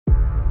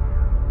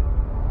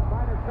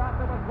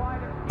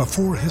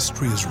Before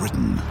history is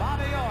written,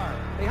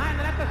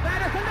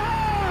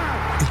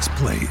 it's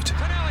played.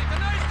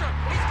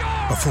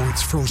 Before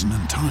it's frozen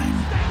in time,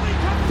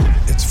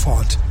 it's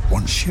fought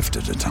one shift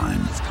at a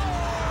time.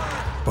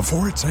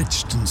 Before it's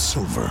etched in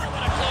silver,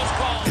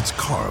 it's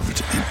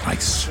carved in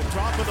ice.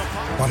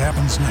 What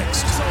happens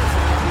next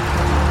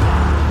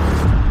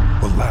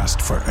will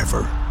last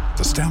forever.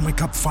 The Stanley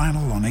Cup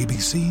Final on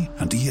ABC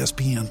and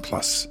ESPN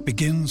Plus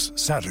begins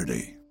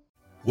Saturday.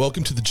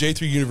 Welcome to the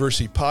J3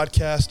 University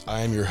podcast.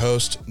 I am your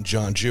host,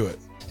 John Jewett.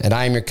 And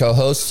I am your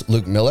co-host,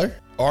 Luke Miller.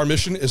 Our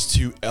mission is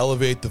to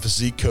elevate the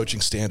physique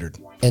coaching standard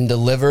and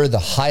deliver the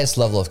highest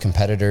level of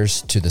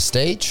competitors to the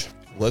stage.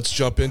 Let's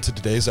jump into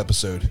today's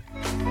episode.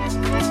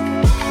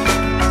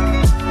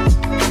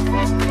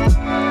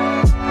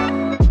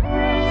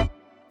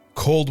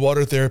 Cold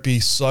water therapy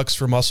sucks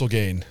for muscle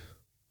gain.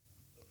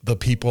 The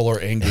people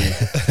are angry.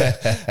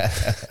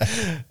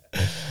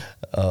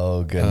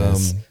 Oh,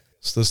 goodness.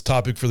 So this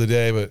topic for the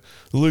day, but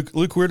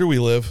Luke, where do we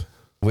live?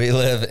 We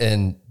live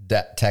in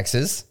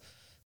Texas.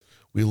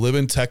 We live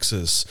in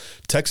Texas.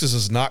 Texas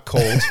is not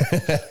cold.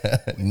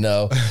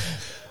 No.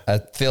 I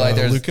feel like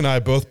Luke and I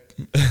both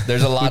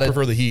there's a lot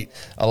prefer the heat.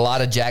 A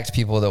lot of jacked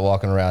people that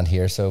walking around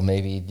here, so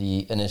maybe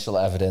the initial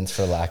evidence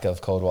for lack of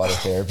cold water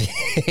therapy.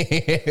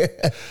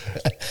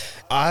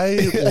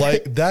 I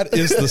like that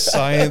is the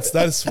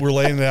science. We're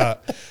laying it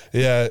out.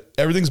 Yeah,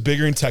 everything's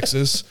bigger in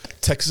Texas.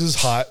 Texas is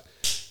hot.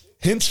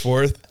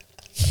 Henceforth,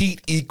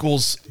 heat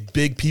equals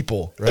big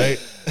people,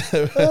 right?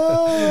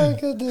 Oh,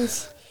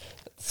 goodness.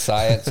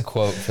 Science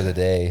quote for the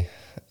day.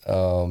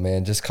 Oh,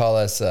 man. Just call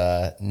us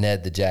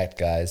Ned the Jacked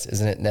Guys.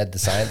 Isn't it Ned the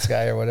Science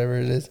Guy or whatever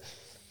it is?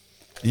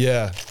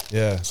 Yeah.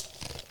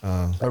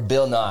 Or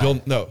Bill Nye.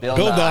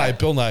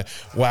 Bill Nye.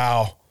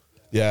 Wow.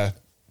 Yeah.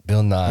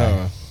 Bill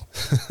Nye.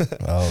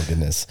 Oh,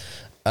 goodness.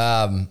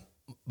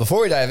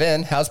 Before we dive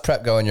in, how's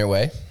prep going your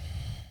way?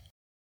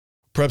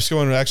 Prep's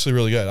going actually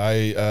really good.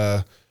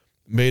 I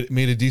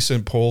made a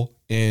decent pull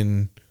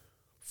in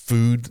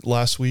food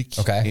last week.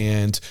 Okay.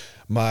 And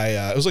my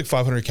it was like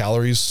 500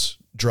 calories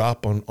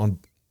drop on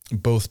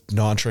both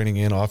non-training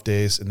and off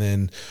days. And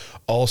then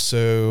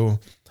also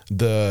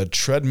the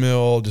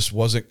treadmill just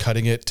wasn't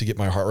cutting it to get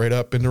my heart rate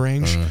up into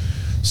range.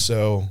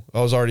 So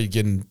I was already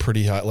getting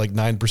pretty high, like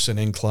 9%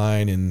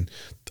 incline, and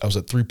I was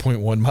at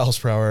 3.1 miles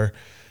per hour.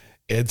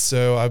 And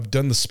so I've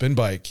done the spin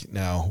bike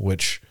now,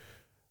 which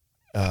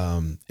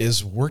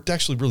is worked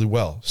actually really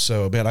well.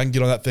 So man, I can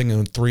get on that thing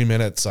in 3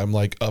 minutes. I'm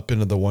like up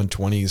into the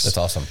 120s. That's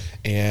awesome.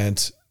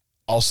 And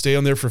I'll stay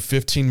on there for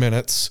 15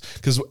 minutes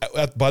because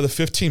by the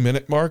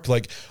 15-minute mark,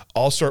 like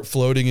I'll start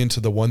floating into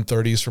the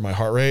 130s for my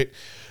heart rate.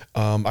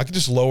 I can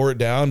just lower it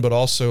down, but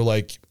also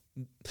like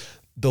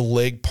the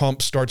leg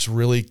pump starts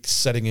really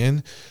setting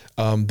in.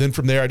 Then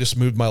from there, I just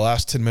moved my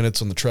last 10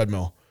 minutes on the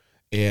treadmill,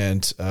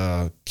 and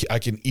I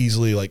can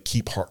easily like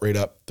keep heart rate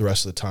up the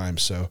rest of the time.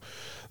 So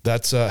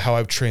that's how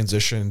I've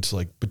transitioned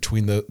like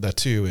between that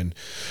two. And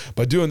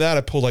by doing that,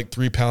 I pulled like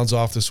 3 pounds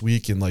off this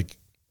week, and like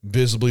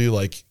visibly,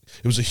 like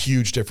it was a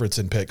huge difference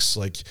in pics.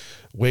 Like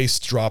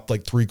waist dropped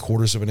like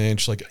 3/4 of an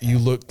inch. Like I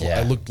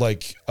looked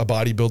like a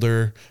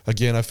bodybuilder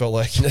again. I felt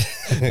like,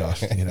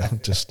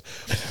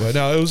 but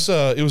no,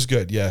 it was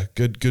good. Yeah.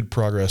 Good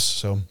progress.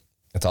 So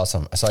that's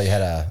awesome. I saw you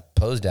had a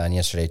pose down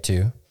yesterday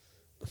too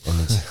in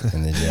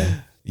the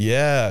gym.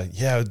 Yeah.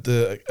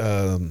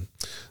 The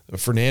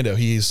Fernando,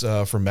 he's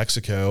from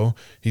Mexico.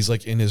 He's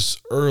like in his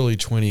early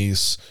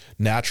 20s,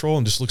 natural,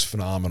 and just looks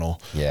phenomenal.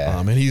 Yeah.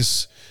 And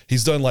he's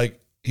done like,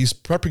 he's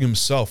prepping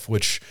himself,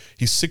 which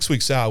he's 6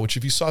 weeks out, which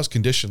if you saw his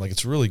condition, like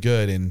it's really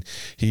good. And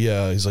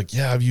he's like,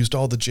 yeah, I've used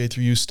all the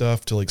J3U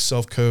stuff to like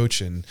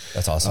self-coach. And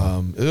that's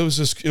awesome. It was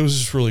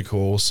just really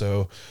cool.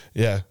 So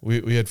yeah,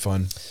 we had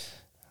fun.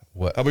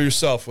 How about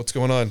yourself? What's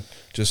going on?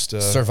 Just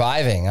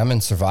surviving. I'm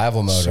in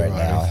survival mode right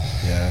now.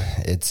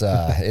 Yeah.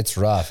 It's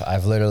rough.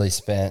 I've literally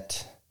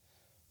spent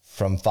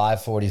from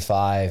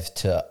 5:45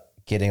 to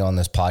getting on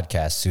this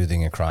podcast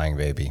soothing a crying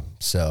baby.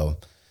 So,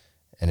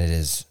 and it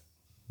is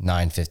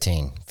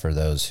 9:15 for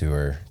those who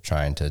are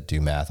trying to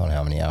do math on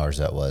how many hours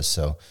that was.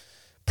 So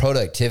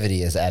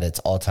productivity is at its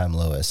all-time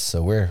lowest.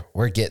 So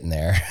we're getting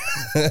there.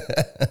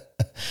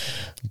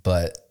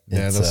 But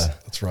yeah,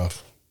 that's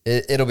rough.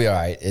 It'll be all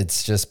right.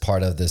 It's just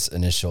part of this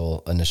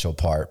initial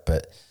part.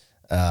 But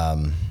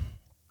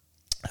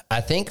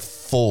I think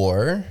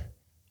for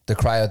the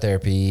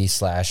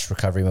cryotherapy /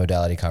 recovery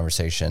modality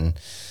conversation,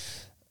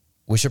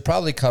 we should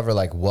probably cover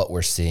like what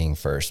we're seeing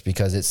first,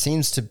 because it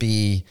seems to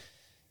be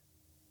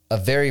a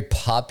very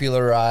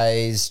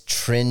popularized,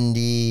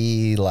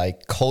 trendy,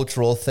 like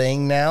cultural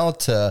thing now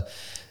to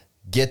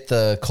get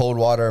the cold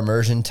water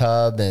immersion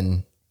tub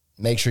and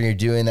make sure you're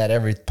doing that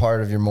every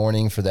part of your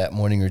morning for that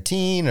morning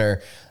routine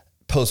or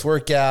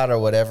post-workout or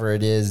whatever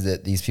it is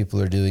that these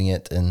people are doing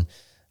it. And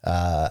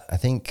I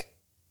think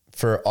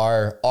for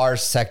our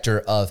sector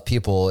of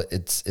people,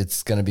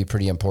 it's going to be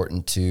pretty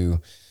important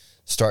to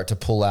start to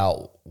pull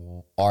out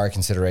our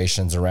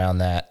considerations around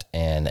that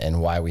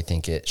and why we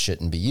think it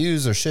shouldn't be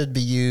used or should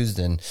be used,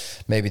 and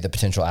maybe the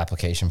potential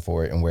application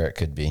for it and where it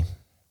could be.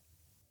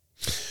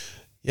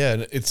 Yeah,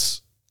 and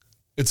it's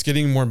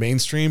getting more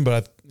mainstream,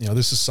 but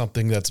this is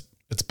something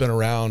it's been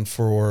around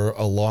for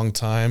a long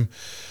time.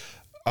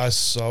 I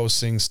was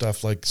seeing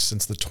stuff like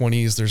since the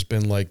 20s. There's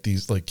been like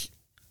these like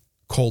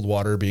cold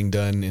water being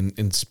done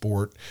in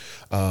sport,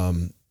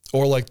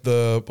 or like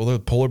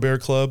the Polar Bear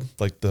Club,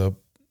 like the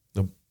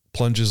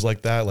plunges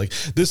like that. Like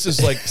this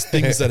is like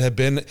things that have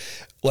been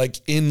like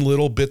in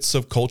little bits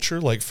of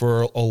culture, like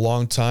for a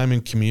long time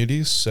in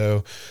communities.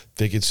 So I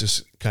think it's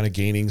just kind of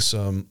gaining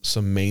some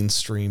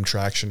mainstream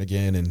traction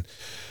again. And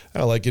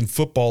like in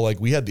football, like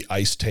we had the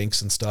ice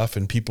tanks and stuff,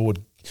 and people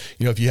would,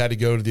 if you had to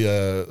go to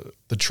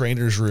the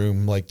trainer's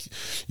room, like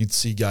you'd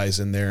see guys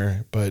in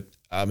there, but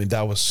I mean,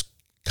 that was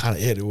kind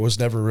of it. It was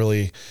never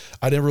really,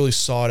 I never really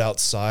saw it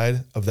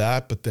outside of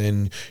that. But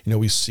then,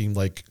 we've seen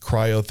like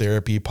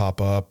cryotherapy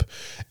pop up,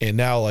 and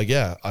now like,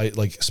 yeah,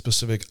 like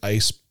specific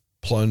ice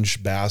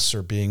plunge baths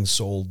are being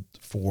sold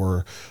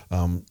for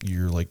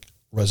your like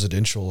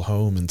residential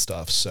home and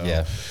stuff. So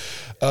yeah,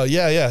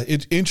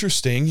 it's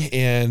interesting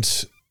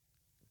and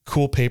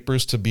cool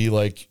papers to be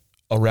like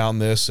around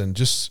this. And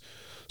just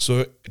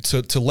so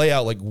to lay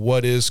out like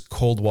what is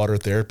cold water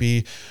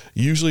therapy,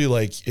 usually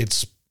like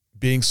it's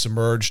being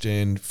submerged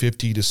in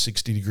 50 to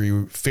 60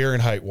 degree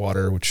Fahrenheit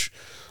water, which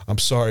I'm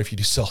sorry if you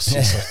do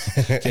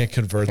Celsius, I can't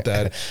convert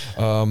that,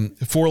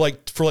 for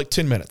like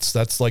 10 minutes.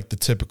 That's like the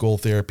typical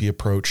therapy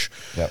approach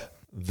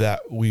that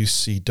we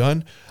see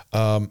done.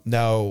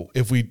 Now,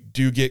 if we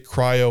do get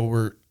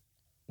cryo,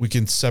 we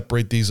can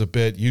separate these a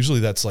bit. Usually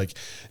that's like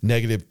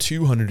negative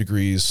 200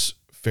 degrees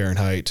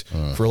Fahrenheit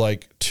for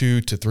like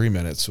 2 to 3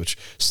 minutes, which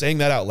saying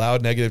that out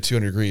loud, negative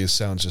 200 degrees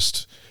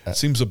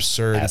seems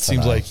absurd. It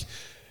seems like,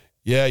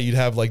 yeah, you'd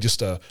have like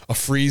just a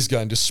freeze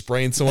gun, just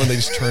spraying someone. They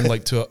just turn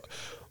like to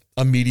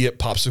immediate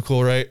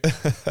popsicle, right?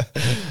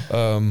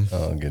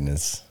 Oh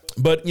goodness.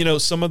 But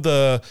some of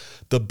the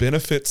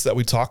benefits that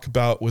we talk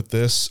about with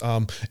this,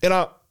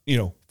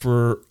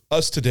 for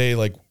us today,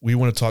 like we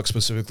want to talk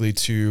specifically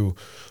to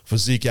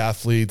physique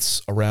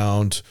athletes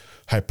around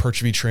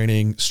hypertrophy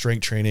training,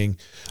 strength training.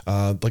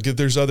 Like if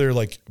there's other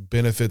like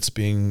benefits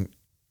being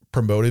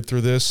promoted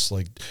through this,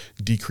 like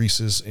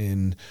decreases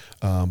in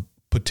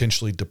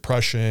potentially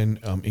depression,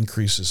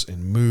 increases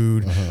in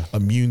mood,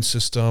 immune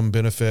system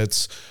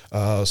benefits.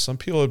 Some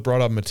people have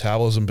brought up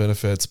metabolism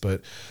benefits,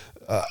 but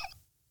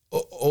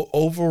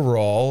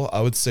overall,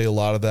 I would say a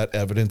lot of that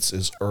evidence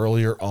is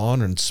earlier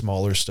on in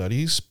smaller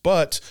studies,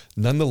 but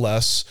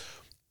nonetheless,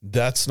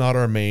 that's not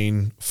our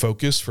main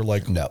focus for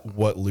like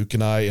what Luke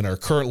and I in our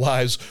current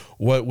lives,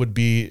 what would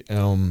be,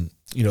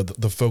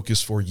 the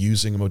focus for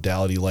using a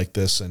modality like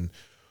this. And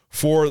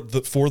for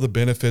the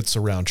benefits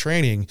around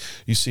training,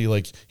 you see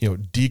like,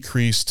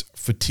 decreased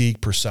fatigue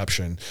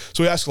perception.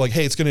 So we ask like,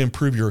 hey, it's going to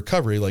improve your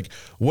recovery. Like,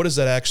 what does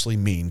that actually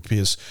mean?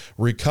 Because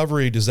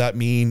recovery, does that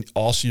mean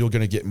also you're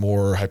going to get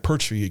more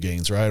hypertrophy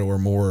gains, right? Or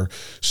more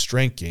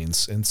strength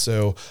gains. And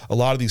so a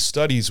lot of these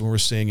studies, when we're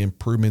seeing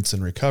improvements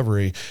in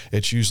recovery,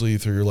 it's usually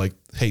through like,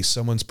 hey,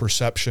 someone's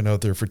perception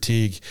of their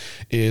fatigue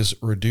is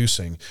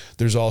reducing.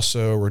 There's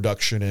also a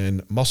reduction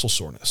in muscle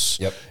soreness.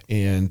 Yep.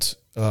 And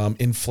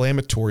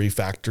inflammatory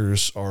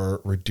factors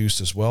are reduced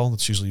as well.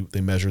 That's usually,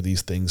 they measure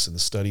these things in the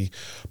study.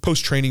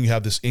 Post-training, you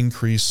have this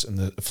increase in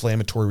the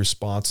inflammatory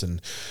response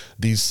and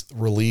these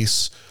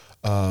release,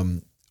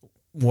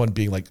 one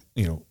being like,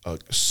 a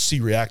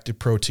C-reactive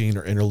protein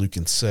or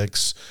interleukin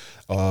 6.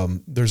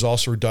 There's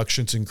also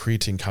reductions in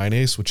creatine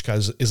kinase, which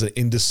is an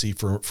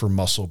indice for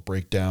muscle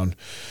breakdown.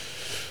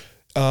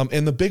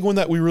 And the big one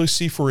that we really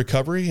see for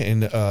recovery,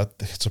 and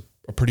it's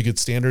a pretty good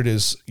standard,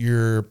 is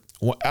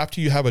after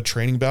you have a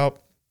training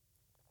bout,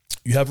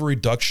 you have a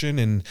reduction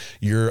in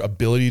your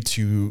ability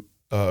to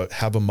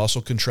have a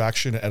muscle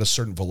contraction at a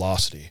certain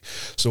velocity.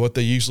 So what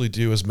they usually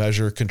do is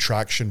measure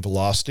contraction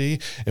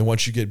velocity. And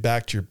once you get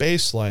back to your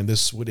baseline,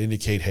 this would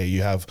indicate, hey,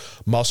 you have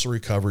muscle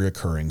recovery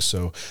occurring.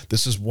 So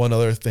this is one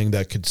other thing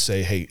that could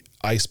say, hey,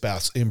 ice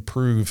baths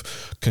improve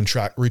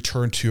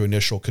return to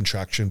initial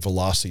contraction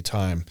velocity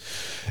time.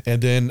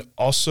 And then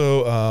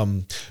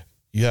also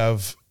you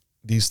have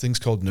these things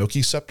called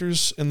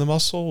nociceptors in the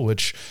muscle,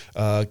 which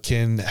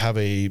can have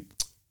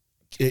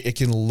it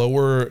can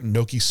lower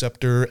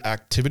nociceptor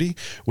activity,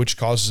 which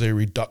causes a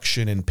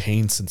reduction in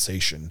pain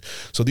sensation.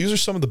 So these are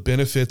some of the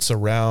benefits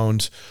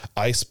around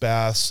ice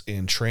baths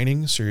in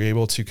training. So you're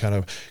able to kind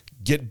of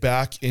get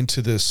back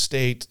into this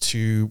state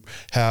to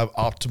have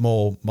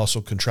optimal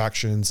muscle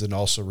contractions and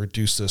also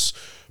reduce this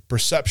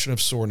perception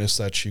of soreness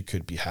that you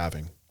could be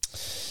having.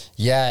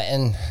 Yeah,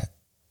 and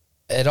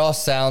it all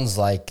sounds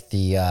like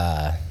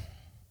the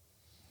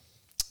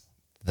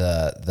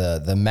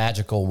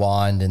magical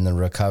wand in the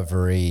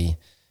recovery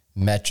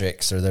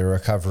metrics or the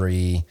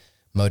recovery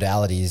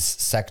modalities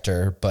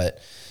sector, but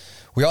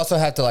we also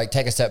have to like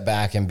take a step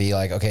back and be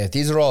like, okay, if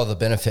these are all the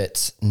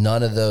benefits,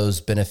 none of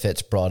those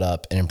benefits brought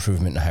up an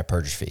improvement in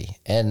hypertrophy.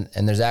 And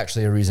there's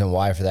actually a reason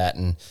why for that.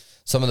 And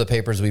some of the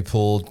papers we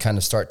pulled kind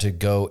of start to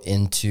go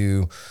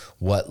into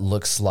what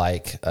looks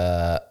like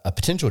a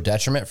potential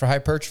detriment for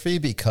hypertrophy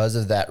because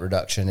of that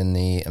reduction in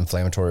the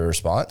inflammatory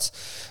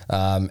response.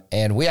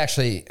 And we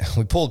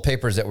pulled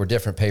papers that were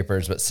different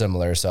papers, but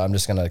similar. So I'm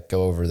just going to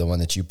go over the one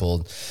that you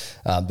pulled.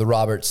 The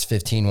Roberts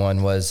 15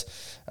 one was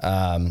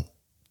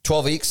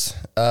 12 weeks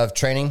of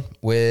training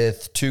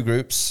with 2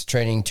 groups,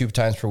 training 2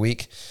 times per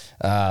week.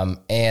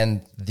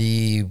 And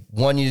the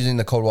one using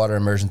the cold water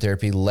immersion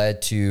therapy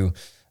led to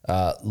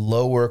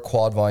lower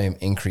quad volume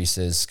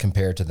increases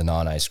compared to the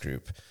non-ice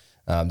group.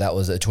 That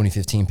was a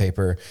 2015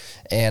 paper.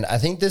 And I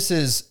think this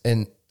is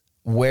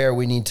where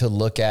we need to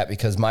look at,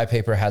 because my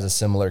paper has a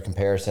similar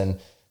comparison.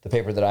 The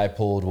paper that I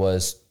pulled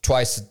was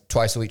twice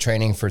a week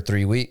training for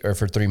 3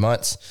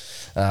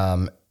 months.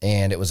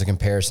 And it was a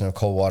comparison of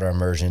cold water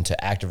immersion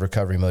to active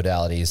recovery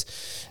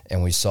modalities.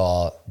 And we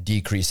saw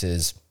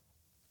decreases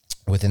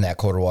within that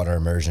cold water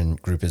immersion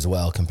group as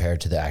well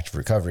compared to the active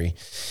recovery.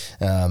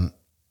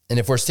 And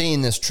if we're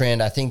seeing this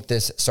trend, I think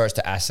this starts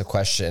to ask the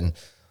question,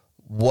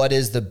 what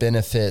is the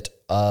benefit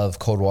of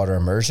cold water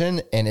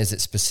immersion, and is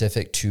it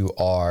specific to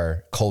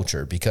our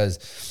culture?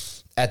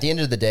 Because at the end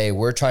of the day,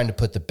 we're trying to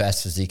put the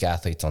best physique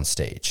athletes on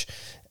stage,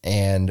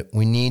 and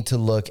we need to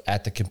look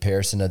at the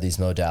comparison of these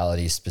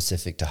modalities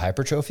specific to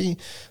hypertrophy,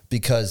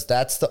 because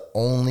that's the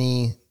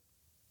only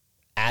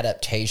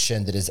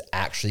adaptation that is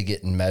actually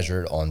getting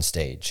measured on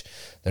stage.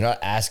 They're not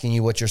asking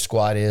you what your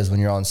squat is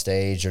when you're on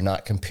stage. They're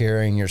not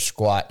comparing your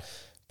squat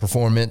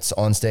performance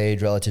on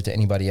stage relative to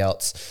anybody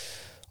else.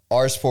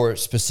 Our sport,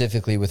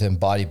 specifically within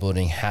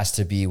bodybuilding, has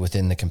to be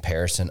within the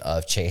comparison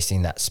of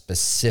chasing that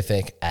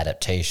specific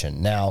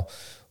adaptation. Now,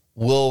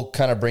 we'll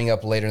kind of bring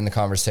up later in the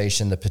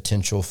conversation the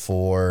potential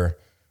for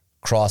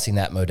crossing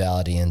that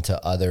modality into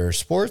other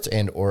sports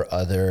and or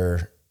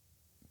other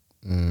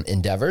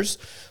endeavors.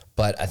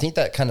 But I think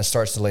that kind of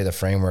starts to lay the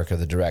framework of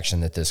the direction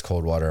that this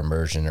cold water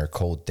immersion or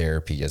cold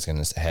therapy is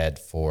going to head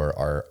for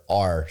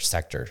our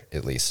sector,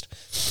 at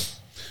least.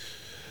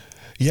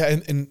 Yeah,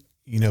 and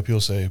people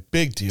say,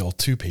 big deal,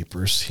 2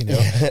 papers,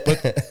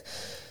 but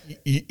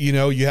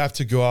you have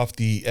to go off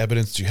the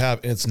evidence you have.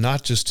 And it's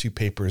not just 2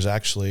 papers.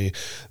 Actually,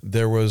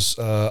 there was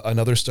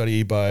another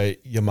study by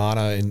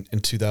Yamana in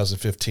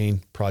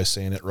 2015, probably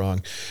saying it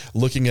wrong,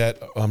 looking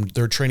at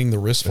they're training the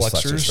wrist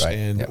flexors, right?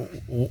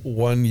 And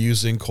one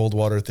using cold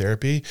water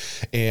therapy,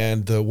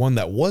 and the one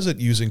that wasn't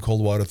using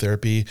cold water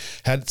therapy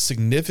had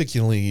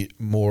significantly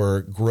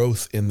more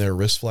growth in their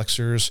wrist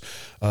flexors.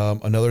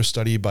 Another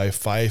study by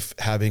Fife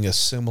having a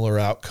similar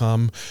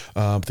outcome.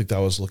 I think that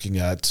was looking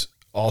at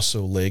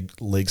also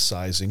leg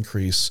size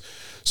increase.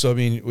 So, I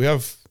mean, we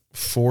have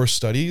 4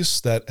 studies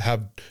that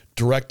have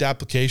direct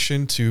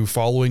application to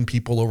following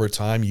people over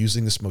time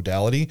using this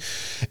modality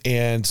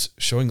and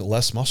showing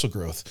less muscle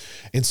growth.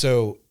 And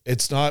so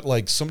it's not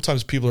like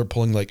sometimes people are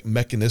pulling like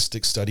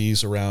mechanistic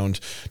studies around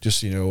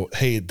just,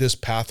 hey, this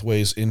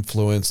pathway's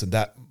influence and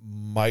that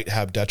might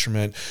have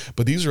detriment,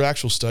 but these are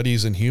actual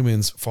studies in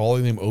humans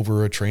following them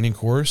over a training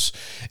course.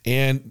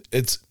 And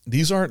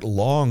these aren't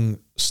long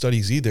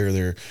studies either.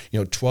 They're,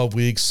 12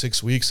 weeks,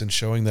 6 weeks, and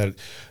showing that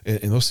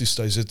in most of these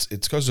studies, it's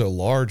because of a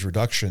large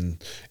reduction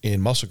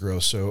in muscle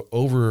growth. So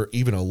over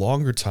even a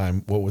longer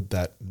time, what would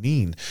that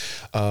mean?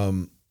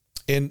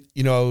 And,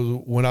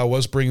 when I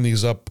was bringing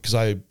these up, because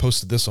I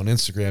posted this on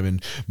Instagram,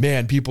 and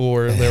man, they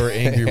were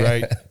angry,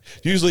 right?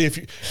 Usually if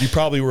you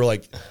probably were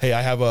like, hey,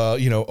 I have a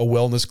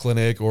wellness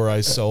clinic, or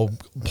I sell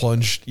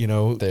plunge,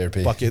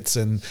 therapy buckets,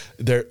 and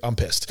I'm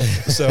pissed.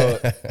 So,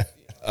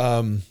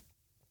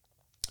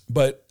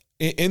 but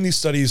in these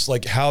studies,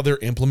 like how they're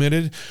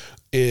implemented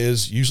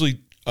is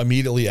usually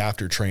immediately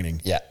after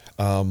training. Yeah.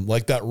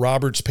 Like that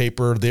Roberts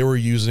paper, they were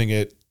using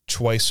it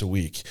twice a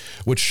week,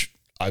 which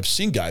I've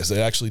seen guys that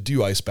actually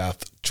do ice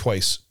bath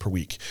twice per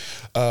week.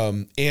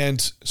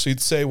 And so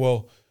you'd say,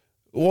 well,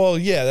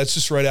 yeah, that's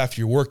just right after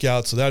your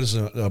workout. So that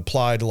doesn't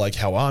apply to like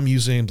how I'm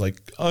using,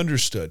 like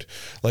understood.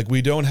 Like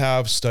we don't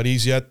have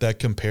studies yet that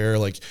compare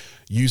like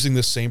using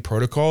the same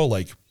protocol,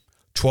 like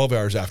 12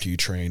 hours after you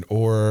train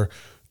or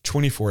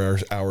 24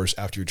 hours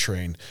after you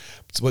train.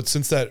 But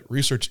since that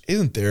research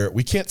isn't there,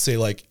 we can't say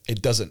like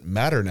it doesn't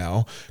matter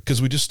now,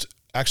 because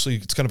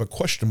it's kind of a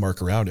question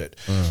mark around it.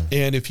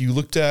 And if you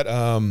looked at,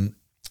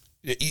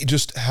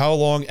 just how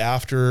long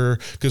after,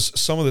 because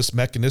some of this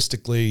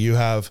mechanistically, you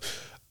have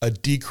a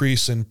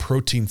decrease in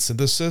protein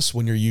synthesis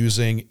when you're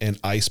using an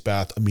ice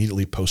bath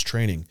immediately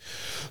post-training.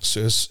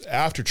 So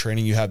after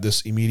training, you have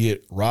this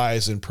immediate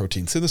rise in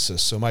protein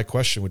synthesis. So my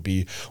question would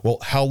be, well,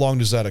 how long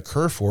does that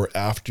occur for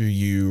after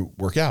you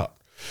work out?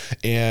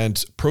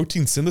 And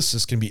protein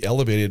synthesis can be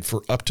elevated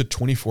for up to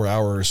 24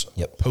 hours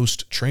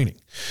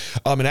post-training.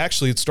 And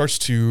actually, it starts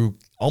to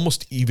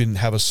almost even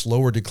have a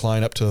slower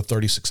decline up to the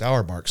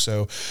 36-hour mark.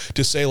 So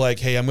to say like,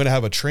 hey, I'm going to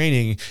have a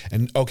training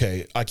and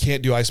okay, I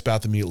can't do ice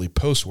bath immediately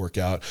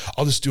post-workout,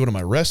 I'll just do it on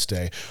my rest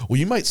day. Well,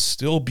 you might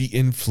still be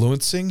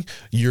influencing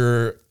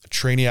your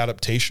training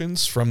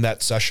adaptations from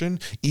that session,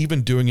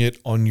 even doing it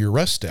on your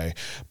rest day.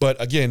 But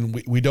again,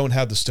 we don't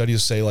have the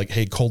studies say like,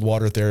 hey, cold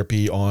water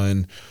therapy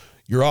on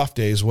your off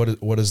days,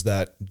 what does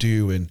that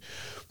do? And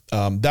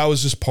that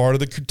was just part of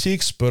the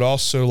critiques, but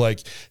also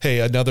like,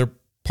 hey, another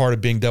part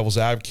of being devil's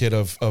advocate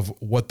of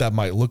what that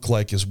might look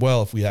like as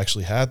well if we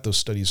actually had those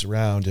studies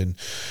around. And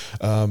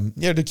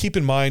to keep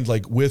in mind,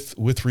 like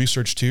with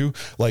research too,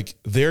 like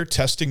they're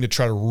testing to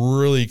try to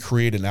really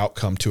create an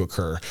outcome to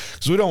occur,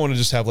 because we don't want to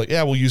just have like,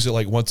 yeah, we'll use it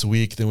like once a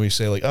week, then we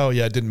say like, oh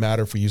yeah, it didn't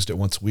matter if we used it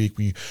once a week.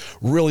 We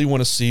really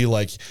want to see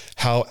like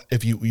how,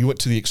 if you went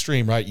to the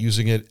extreme, right,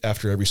 using it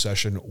after every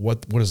session,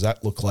 what does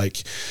that look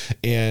like,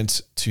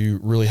 and to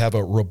really have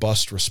a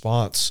robust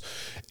response.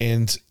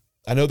 And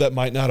I know that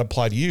might not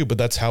apply to you, but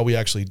that's how we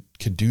actually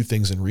can do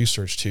things in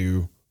research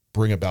to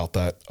bring about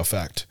that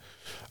effect.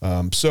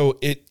 So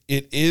it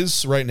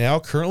is right now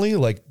currently,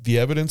 like the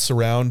evidence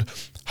around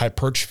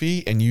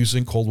hypertrophy and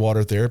using cold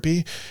water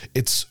therapy,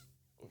 it's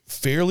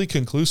fairly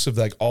conclusive.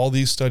 Like all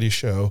these studies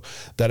show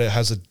that it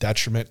has a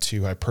detriment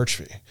to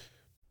hypertrophy.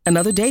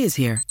 Another day is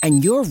here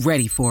and you're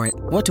ready for it.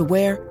 What to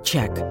wear?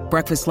 Check.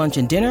 Breakfast, lunch,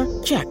 and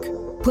dinner? Check.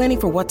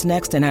 Planning for what's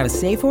next and how to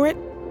save for it?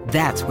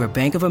 That's where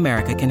Bank of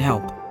America can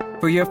help.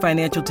 For your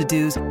financial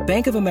to-dos,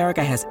 Bank of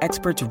America has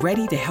experts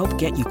ready to help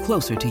get you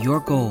closer to your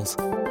goals.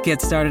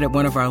 Get started at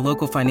one of our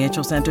local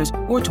financial centers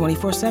or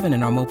 24/7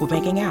 in our mobile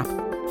banking app.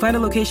 Find a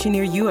location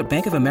near you at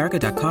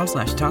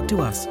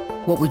bankofamerica.com/talktous.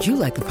 What would you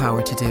like the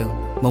power to do?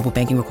 Mobile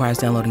banking requires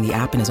downloading the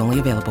app and is only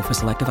available for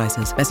select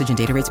devices. Message and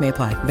data rates may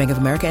apply. Bank of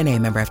America NA,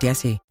 member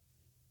FDIC.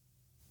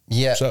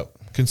 Yeah. So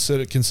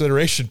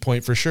consideration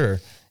point for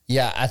sure.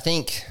 Yeah, I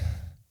think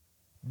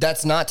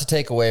that's not to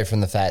take away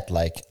from the fact,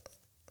 like,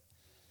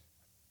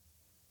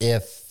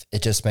 if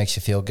it just makes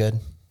you feel good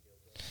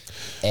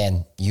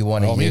and you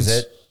want to use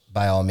it,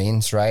 by all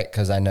means, right?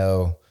 Because I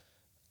know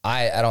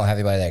I don't have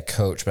anybody that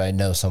coach, but I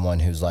know someone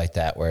who's like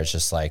that, where it's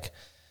just like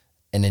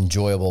an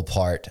enjoyable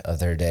part of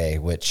their day,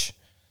 which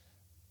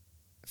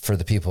for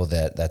the people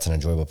that's an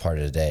enjoyable part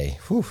of the day,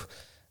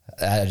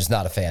 I'm just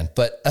not a fan.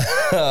 But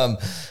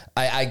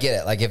I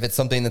get it. Like if it's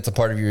something that's a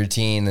part of your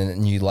routine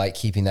and you like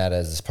keeping that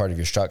as part of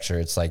your structure,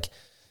 it's like,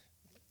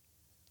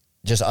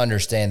 just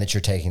understand that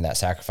you're taking that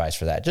sacrifice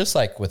for that, just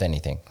like with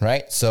anything,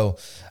 right? So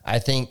I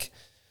think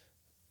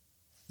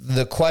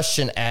the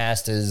question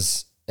asked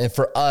is, and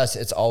for us,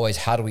 it's always,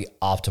 how do we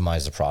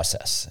optimize the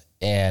process?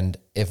 And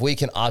if we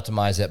can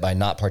optimize it by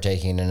not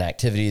partaking in an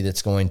activity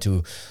that's going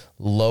to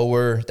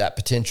lower that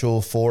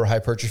potential for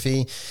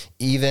hypertrophy,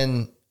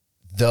 even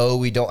though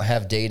we don't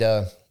have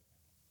data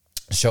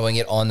showing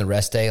it on the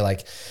rest day,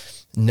 like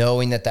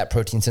knowing that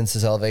protein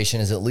synthesis elevation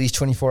is at least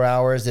 24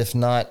 hours, if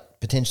not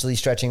potentially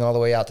stretching all the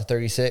way out to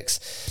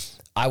 36,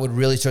 I would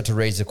really start to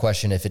raise the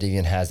question if it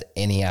even has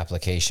any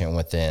application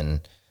within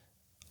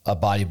a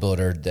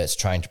bodybuilder that's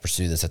trying to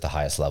pursue this at the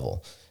highest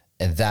level.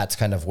 And that's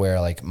kind of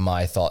where like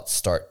my thoughts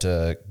start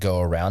to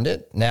go around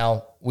it.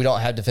 Now, we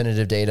don't have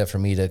definitive data for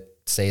me to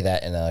say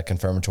that in a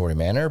confirmatory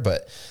manner,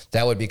 but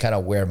that would be kind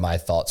of where my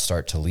thoughts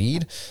start to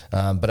lead.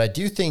 But I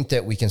do think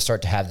that we can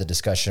start to have the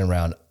discussion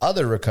around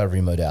other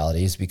recovery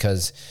modalities,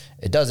 because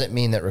it doesn't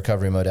mean that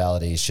recovery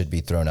modalities should be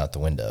thrown out the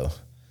window.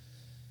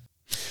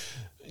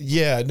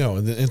 Yeah,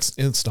 no,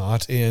 it's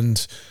not.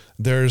 And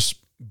there's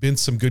been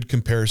some good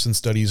comparison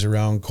studies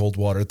around cold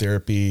water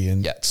therapy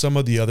and some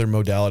of the other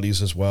modalities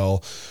as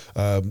well.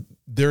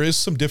 There is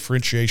some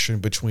differentiation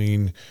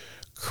between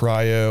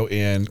cryo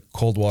and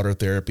cold water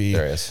therapy.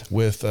 There is.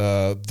 With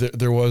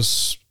there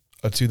was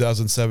a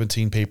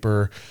 2017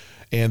 paper,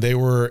 and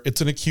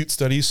it's an acute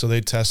study, so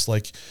they test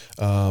like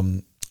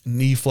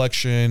knee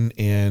flexion,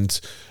 and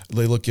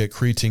they look at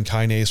creatine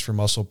kinase for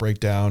muscle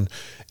breakdown,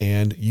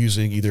 and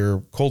using either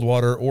cold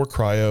water or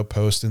cryo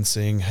post, and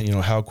seeing,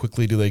 how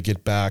quickly do they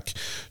get back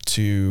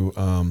to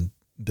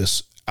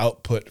this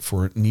output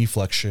for knee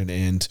flexion,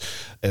 and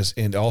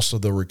also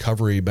the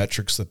recovery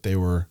metrics that they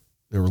were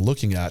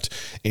looking at.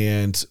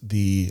 And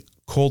the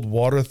cold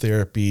water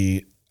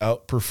therapy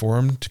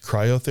outperformed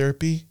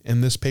cryotherapy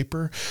in this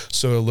paper.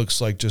 So it looks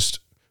like,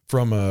 just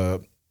from a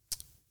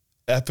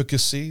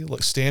efficacy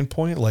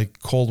standpoint, like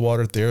cold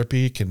water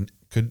therapy could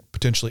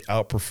potentially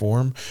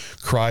outperform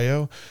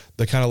cryo.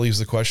 That kind of leaves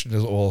the question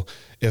is, well,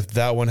 if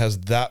that one has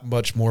that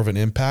much more of an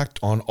impact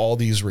on all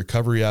these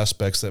recovery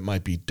aspects that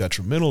might be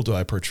detrimental to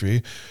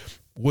hypertrophy,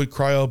 would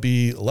cryo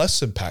be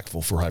less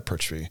impactful for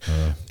hypertrophy?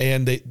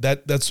 And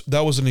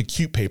that was an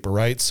acute paper,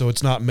 right? So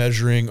it's not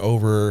measuring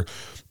over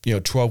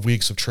 12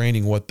 weeks of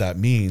training what that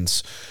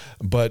means,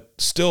 but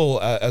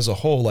still, as a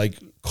whole, like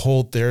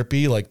cold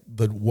therapy, like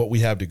what we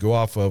have to go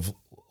off of,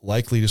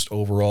 likely just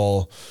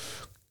overall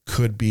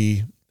could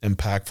be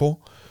impactful.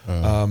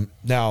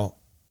 Now,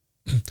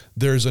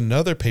 there's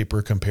another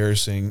paper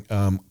comparing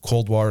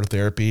cold water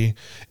therapy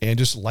and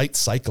just light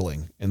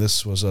cycling, and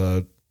this was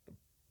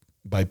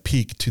by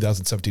Peak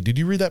 2017. Did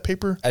you read that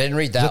paper? I didn't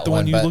read that. Is that the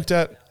one you looked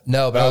at?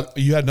 No, but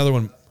you had another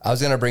one. I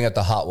was going to bring up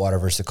the hot water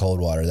versus the cold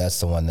water.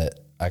 That's the one that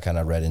I kind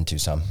of read into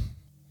some.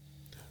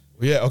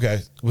 Yeah.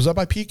 Okay. Was that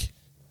by Peak?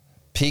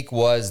 Peak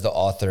was the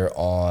author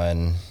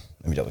on,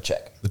 let me double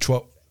check. The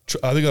 12.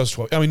 I think that was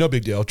 12. I mean, no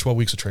big deal. 12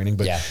 weeks of training.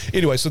 But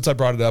anyway, since I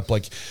brought it up,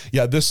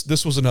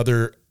 this was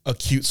another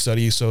acute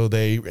study. So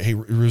they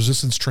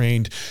resistance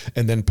trained,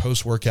 and then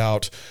post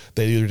workout,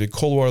 they either did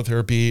cold water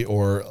therapy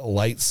or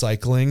light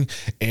cycling.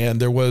 And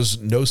there was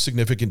no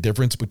significant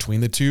difference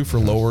between the two for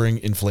lowering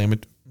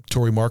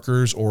inflammatory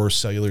markers or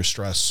cellular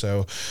stress.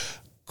 So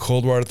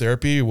cold water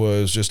therapy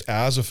was just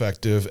as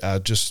effective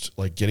as just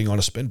like getting on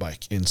a spin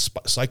bike and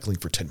cycling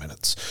for 10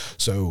 minutes.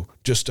 So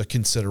just a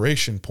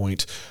consideration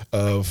point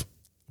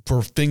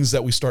for things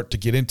that we start to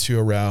get into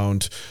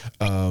around,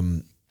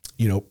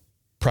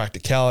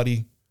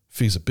 practicality,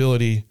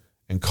 feasibility,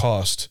 and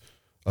cost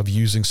of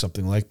using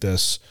something like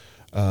this,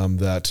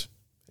 that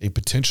a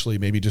potentially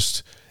maybe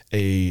just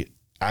a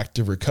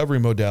active recovery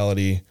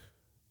modality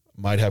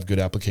might have good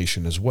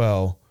application as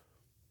well.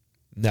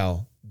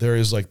 Now, there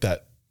is like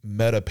that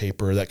meta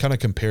paper that kind of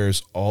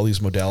compares all these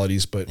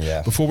modalities, but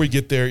before we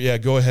get there,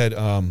 go ahead.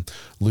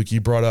 Luke, you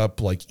brought up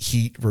like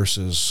heat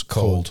versus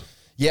cold.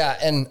 Yeah.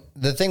 And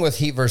the thing with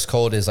heat versus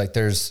cold is like,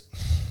 there's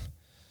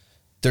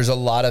a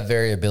lot of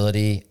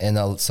variability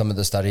in some of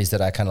the studies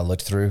that I kind of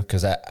looked through,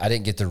 because I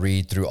didn't get to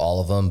read through all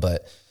of them,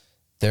 but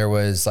there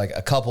was like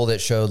a couple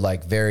that showed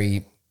like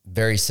very,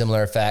 very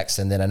similar effects.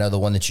 And then I know the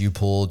one that you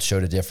pulled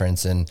showed a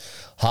difference in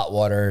hot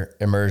water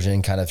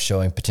immersion, kind of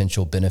showing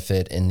potential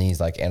benefit in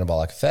these like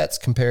anabolic effects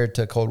compared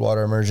to cold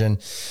water immersion.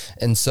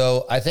 And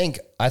so I think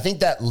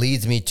that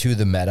leads me to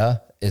the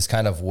meta, is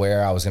kind of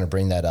where I was going to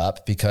bring that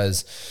up,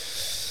 because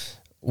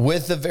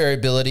with the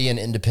variability in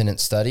independent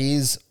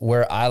studies,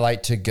 where I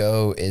like to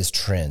go is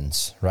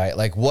trends, right?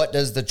 Like, what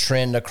does the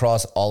trend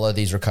across all of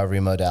these recovery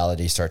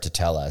modalities start to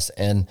tell us?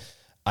 And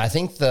I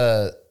think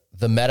the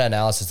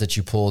meta-analysis that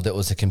you pulled, that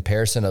was a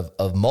comparison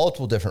of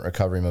multiple different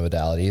recovery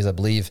modalities. I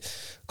believe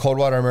cold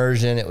water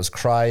immersion, it was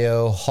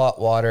cryo,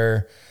 hot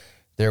water,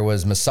 there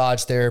was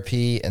massage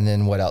therapy, and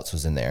then what else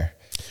was in there?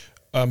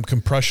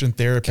 Compression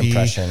therapy.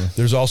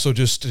 There's also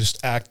just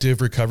active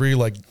recovery,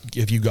 like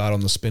if you got on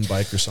the spin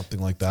bike or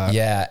something like that.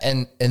 Yeah.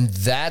 And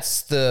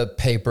that's the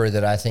paper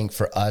that I think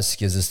for us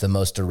gives us the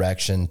most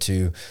direction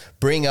to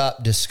bring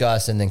up,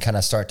 discuss, and then kind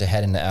of start to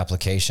head into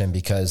application.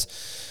 Because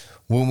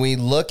when we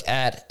look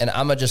at, and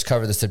I'm going to just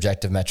cover the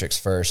subjective metrics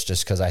first,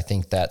 just because I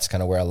think that's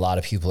kind of where a lot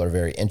of people are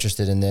very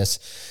interested in this.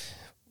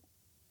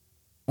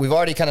 We've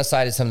already kind of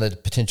cited some of the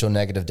potential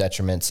negative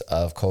detriments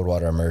of cold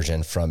water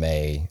immersion from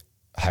a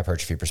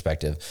hypertrophy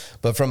perspective,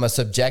 but from a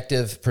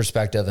subjective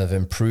perspective of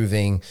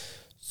improving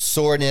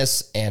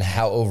soreness and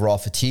how overall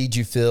fatigued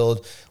you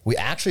feel, we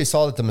actually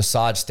saw that the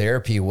massage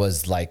therapy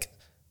was like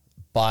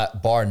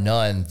bar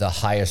none the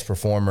highest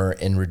performer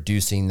in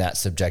reducing that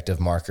subjective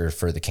marker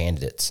for the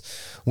candidates.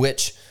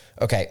 Which,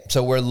 okay,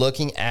 so we're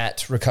looking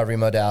at recovery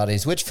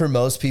modalities, which for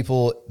most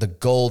people, the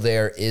goal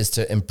there is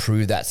to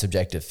improve that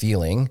subjective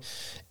feeling.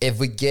 If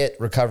we get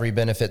recovery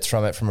benefits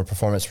from it from a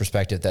performance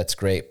perspective, that's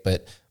great,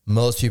 but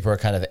most people are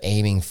kind of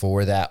aiming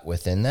for that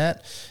within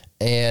that.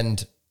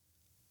 And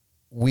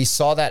we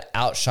saw that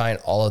outshine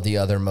all of the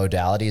other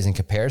modalities in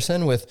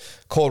comparison,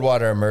 with cold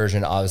water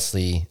immersion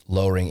obviously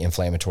lowering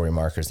inflammatory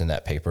markers in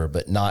that paper,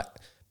 but not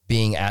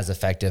being as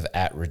effective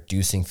at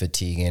reducing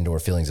fatigue and or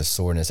feelings of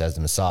soreness as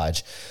the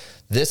massage.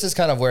 This is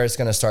kind of where it's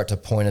going to start to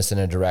point us in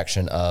a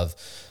direction of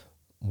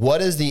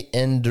what is the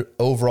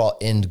overall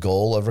end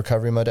goal of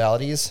recovery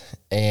modalities.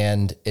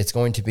 And it's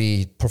going to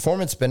be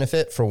performance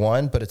benefit for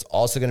one, but it's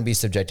also going to be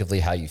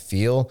subjectively how you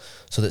feel,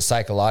 so that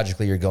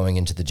psychologically you're going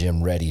into the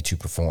gym ready to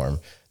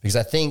perform. Because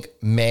I think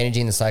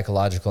managing the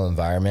psychological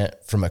environment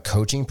from a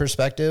coaching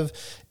perspective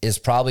is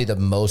probably the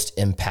most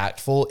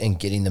impactful in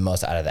getting the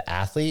most out of the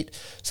athlete.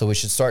 So we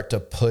should start to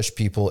push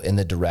people in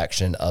the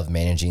direction of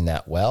managing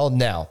that well.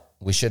 Now,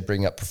 we should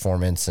bring up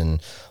performance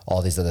and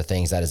all these other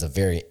things. That is a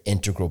very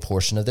integral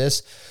portion of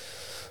this.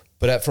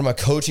 But from a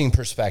coaching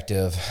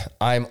perspective,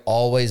 I'm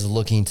always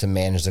looking to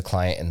manage the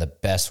client in the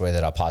best way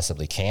that I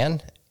possibly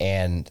can.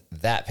 And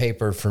that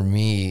paper for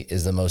me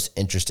is the most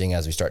interesting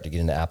as we start to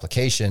get into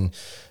application,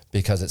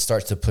 because it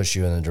starts to push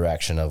you in the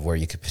direction of where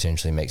you could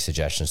potentially make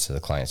suggestions to the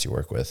clients you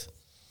work with.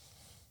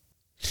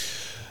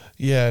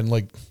 Yeah, and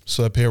like,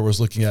 so that pair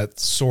was looking at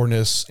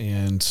soreness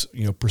and,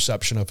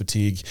 perception of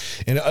fatigue.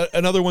 And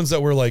another ones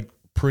that were like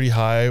pretty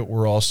high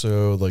were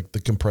also like the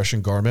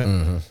compression garment.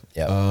 Mm-hmm.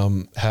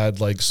 Yep.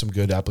 Had like some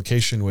good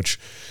application, which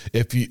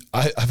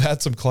I've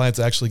had some clients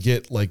actually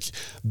get like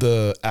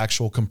the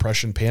actual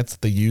compression pants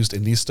that they used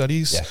in these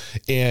studies. Yeah.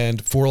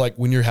 And for like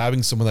when you're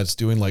having someone that's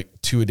doing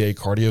like 2-a-day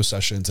cardio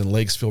sessions and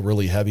legs feel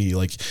really heavy,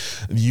 like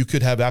you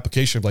could have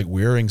application of like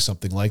wearing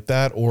something like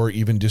that, or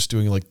even just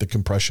doing like the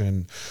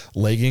compression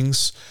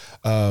leggings.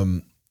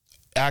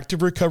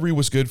 Active recovery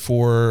was good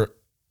for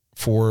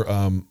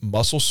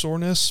muscle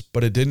soreness,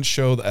 but it didn't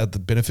show the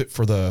benefit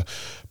for the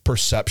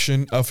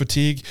perception of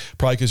fatigue,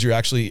 probably because you're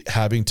actually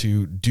having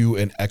to do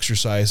an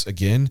exercise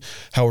again.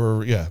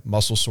 However, yeah,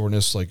 muscle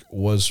soreness like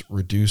was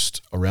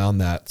reduced around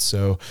that.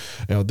 So,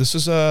 this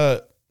is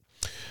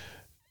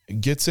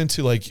gets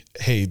into like,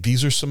 hey,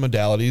 these are some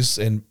modalities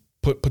and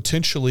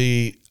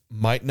potentially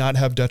might not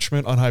have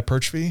detriment on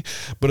hypertrophy,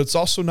 but it's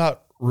also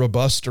not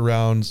robust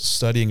around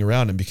studying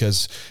around them,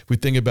 because if we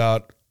think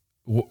about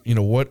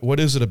what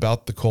is it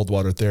about the cold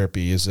water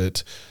therapy? Is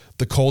it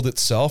the cold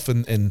itself?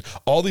 And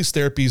all these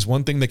therapies,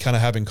 one thing they kind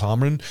of have in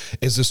common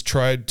is this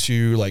tried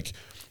to like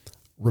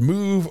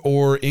remove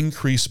or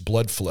increase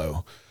blood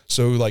flow.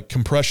 So like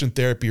compression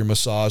therapy or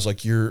massage,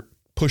 like you're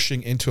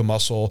pushing into a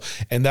muscle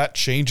and that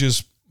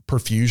changes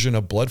perfusion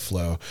of blood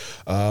flow,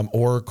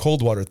 or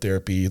cold water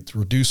therapy, it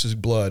reduces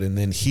blood, and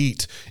then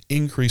heat,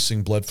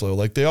 increasing blood flow.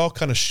 Like they all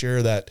kind of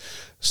share that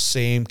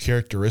same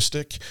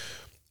characteristic.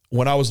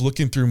 When I was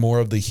looking through more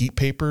of the heat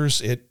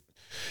papers,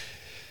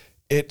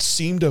 it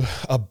seemed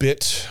a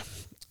bit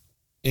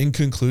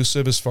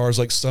inconclusive as far as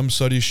like some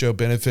studies show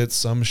benefits,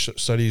 some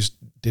studies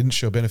didn't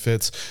show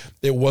benefits.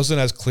 It wasn't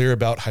as clear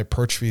about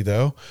hypertrophy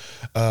though.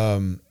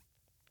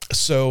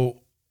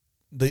 So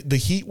the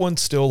heat one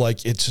still,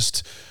 like, it's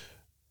just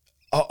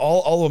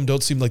all of them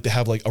don't seem like they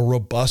have like a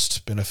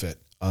robust benefit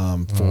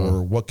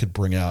for what could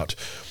bring out.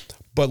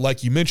 But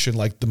like you mentioned,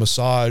 like the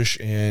massage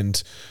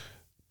and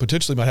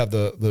potentially might have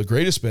the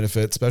greatest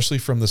benefit, especially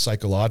from the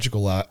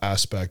psychological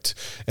aspect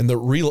and the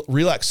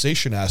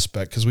relaxation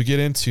aspect. Cause we get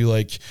into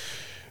like,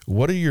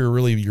 what are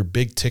your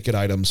big ticket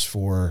items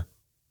for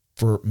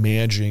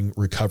managing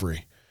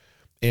recovery?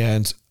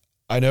 And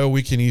I know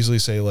we can easily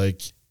say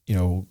like,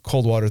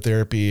 cold water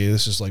therapy,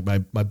 this is like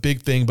my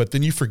big thing, but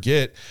then you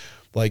forget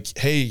like,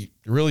 hey,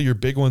 really your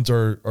big ones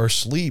are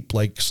sleep.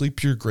 Like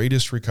sleep, your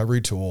greatest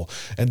recovery tool.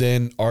 And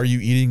then are you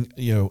eating,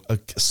 a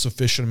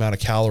sufficient amount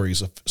of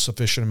calories, a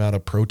sufficient amount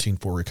of protein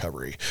for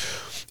recovery?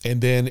 And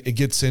then it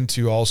gets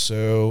into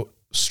also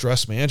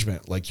stress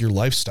management, like your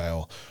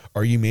lifestyle.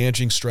 Are you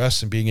managing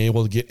stress and being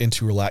able to get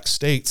into relaxed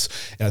states?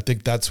 And I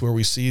think that's where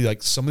we see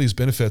like some of these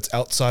benefits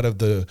outside of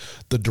the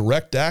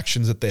direct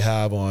actions that they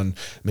have on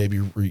maybe,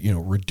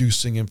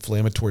 reducing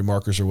inflammatory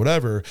markers or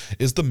whatever,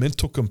 is the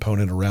mental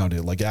component around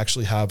it, like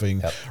actually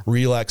having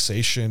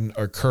relaxation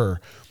occur.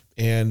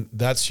 And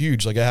that's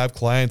huge. Like I have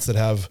clients that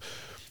have,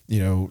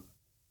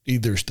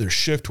 either they're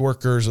shift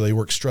workers or they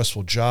work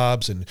stressful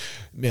jobs, and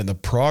man, the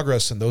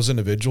progress in those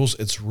individuals,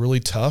 it's really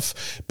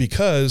tough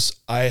because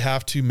I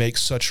have to make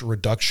such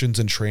reductions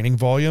in training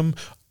volume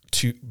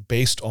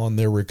based on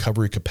their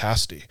recovery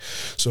capacity.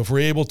 So if we're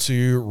able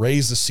to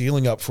raise the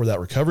ceiling up for that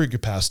recovery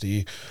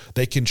capacity,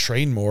 they can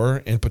train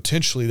more and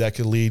potentially that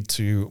could lead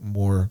to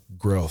more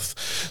growth.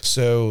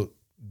 So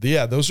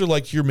yeah, those are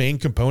like your main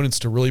components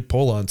to really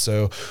pull on.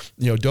 So,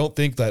 don't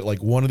think that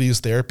like one of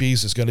these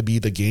therapies is going to be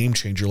the game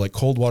changer, like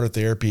cold water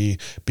therapy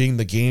being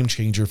the game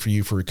changer for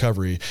you for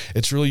recovery.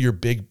 It's really your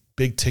big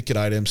ticket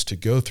items to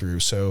go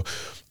through. So,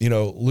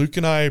 Luke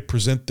and I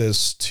present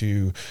this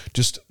to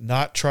just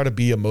not try to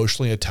be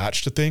emotionally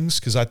attached to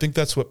things, because I think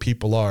that's what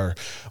people are.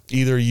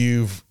 Either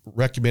you've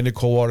recommended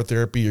cold water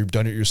therapy, you've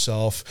done it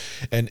yourself,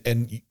 and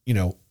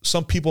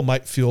some people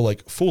might feel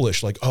like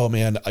foolish, like, oh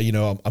man, I'm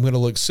going to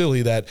look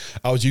silly that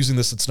I was using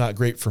this. It's not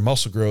great for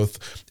muscle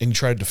growth, and you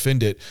try to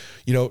defend it.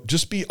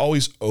 Just be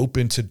always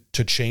open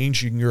to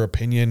changing your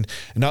opinion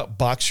and not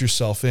box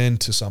yourself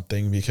into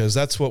something, because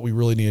that's what we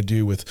really need to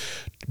do with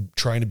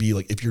trying to be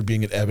like, if you're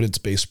being an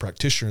evidence-based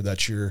practitioner,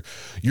 that you're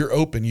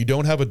open. You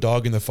don't have a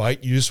dog in the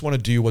fight. You just want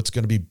to do what's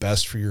going to be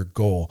best for your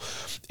goal.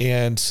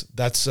 And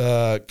that's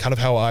kind of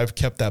how I've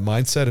kept that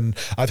mindset. And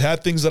I've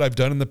had things that I've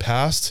done in the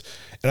past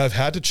and I've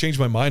had to change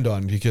my mind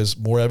on because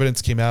more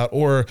evidence came out,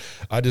 or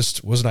I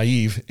just was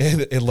naive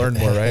and learned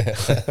more,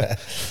 right?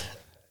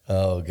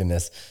 Oh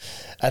goodness.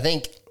 I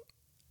think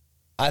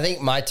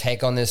my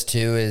take on this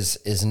too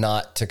is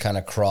not to kind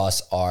of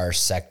cross our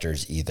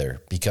sectors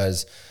either,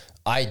 because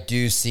I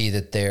do see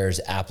that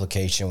there's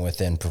application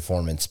within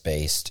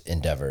performance-based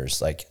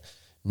endeavors, like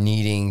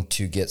needing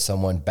to get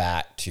someone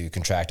back to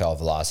contractile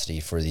velocity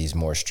for these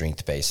more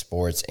strength-based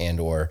sports and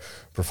or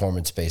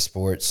performance-based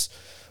sports,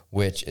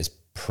 which is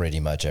pretty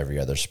much every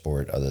other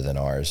sport other than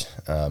ours.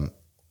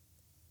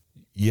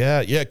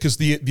 Yeah, because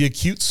the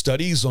acute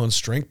studies on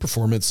strength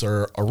performance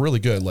are really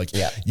good. Like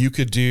you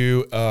could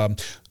do,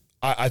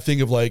 I think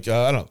of like,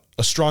 I don't know,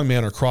 a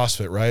strongman or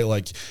CrossFit, right?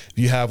 Like if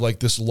you have like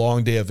this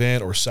long day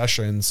event or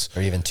sessions,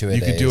 or even 2 days,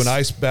 you could do an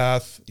ice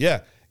bath.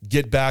 Yeah.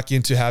 Get back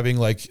into having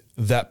like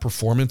that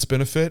performance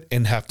benefit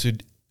and have to,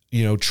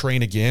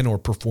 train again or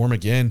perform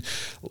again,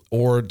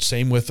 or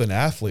same with an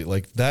athlete.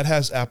 Like that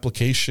has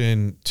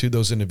application to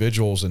those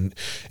individuals and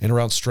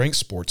around strength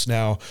sports.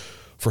 Now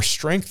for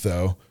strength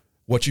though,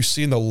 what you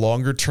see in the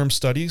longer term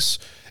studies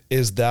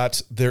is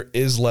that there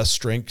is less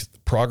strength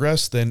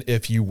progress than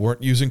if you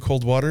weren't using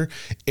cold water.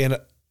 And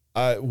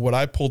what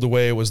I pulled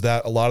away was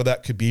that a lot of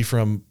that could be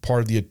from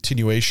part of the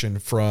attenuation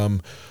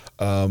from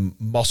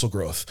muscle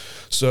growth.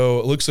 So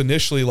it looks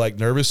initially like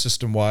nervous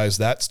system wise,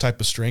 that type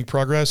of strength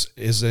progress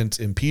isn't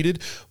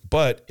impeded.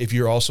 But if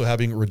you're also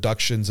having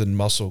reductions in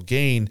muscle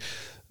gain,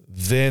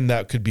 then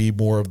that could be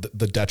more of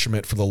the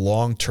detriment for the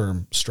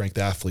long-term strength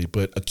athlete.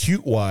 But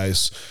acute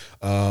wise,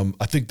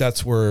 I think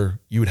that's where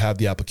you would have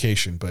the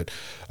application. But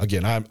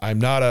again, I'm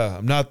not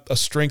a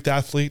strength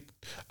athlete.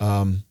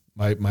 My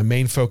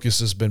main focus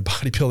has been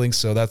bodybuilding.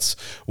 So that's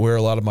where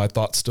a lot of my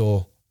thoughts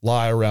still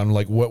lie around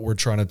like what we're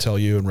trying to tell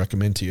you and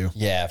recommend to you.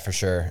 Yeah, for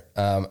sure.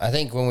 I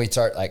think when we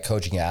start like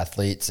coaching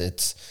athletes,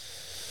 it's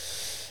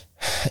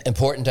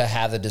important to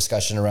have the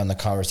discussion around the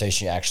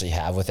conversation you actually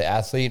have with the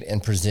athlete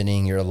and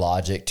presenting your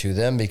logic to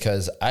them,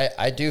 because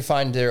I do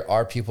find there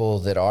are people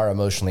that are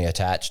emotionally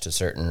attached to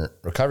certain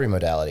recovery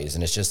modalities,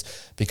 and it's just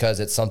because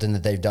it's something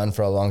that they've done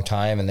for a long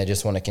time and they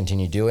just want to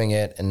continue doing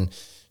it. And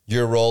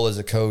your role as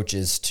a coach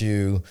is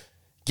to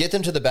get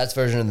them to the best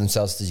version of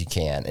themselves as you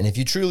can. And if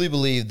you truly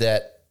believe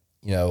that,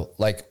 you know,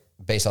 like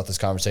based off this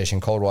conversation,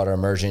 cold water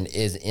immersion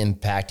is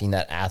impacting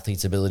that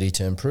athlete's ability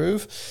to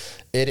improve,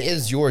 it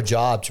is your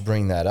job to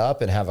bring that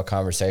up and have a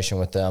conversation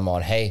with them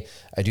on, hey,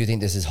 I do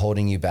think this is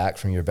holding you back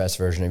from your best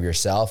version of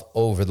yourself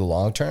over the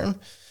long term.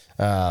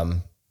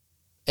 And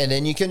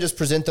then you can just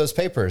present those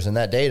papers and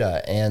that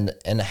data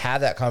and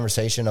have that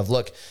conversation of,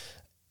 look,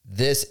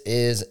 this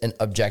is an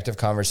objective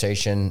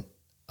conversation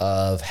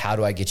of how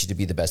do I get you to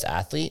be the best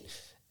athlete?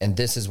 And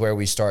this is where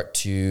we start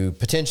to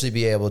potentially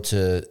be able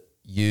to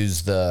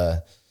use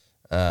the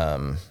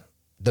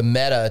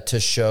meta to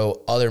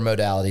show other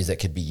modalities that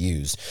could be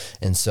used.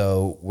 And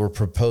so we're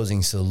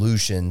proposing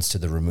solutions to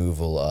the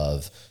removal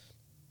of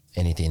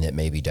anything that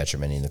may be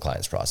detrimenting the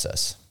client's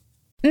process.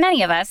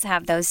 Many of us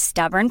have those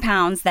stubborn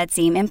pounds that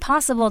seem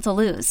impossible to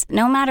lose,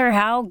 no matter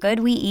how good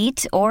we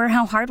eat or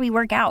how hard we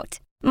work out.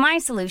 My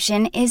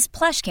solution is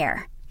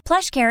PlushCare.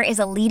 PlushCare is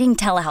a leading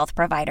telehealth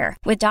provider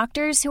with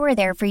doctors who are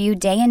there for you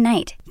day and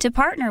night to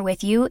partner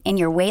with you in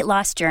your weight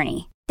loss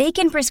journey. They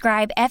can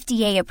prescribe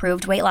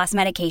FDA-approved weight loss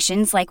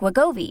medications like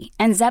Wegovy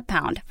and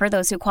Zepbound for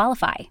those who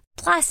qualify.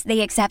 Plus,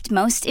 they accept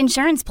most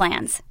insurance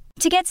plans.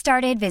 To get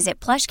started, visit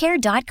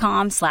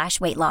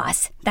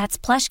plushcare.com/weightloss. That's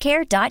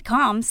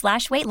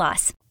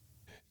plushcare.com/weightloss.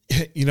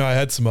 You know, I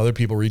had some other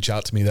people reach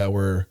out to me that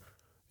were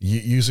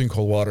using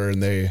cold water,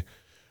 and they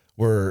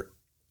were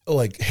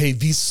like, hey,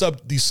 these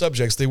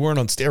subjects, they weren't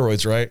on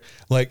steroids, right?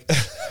 Like,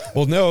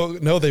 well,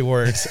 no, they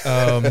weren't.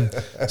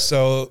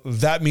 So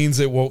that means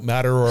it won't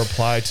matter or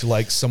apply to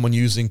like someone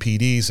using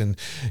PEDs. And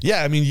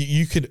yeah, I mean,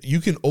 you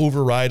can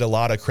override a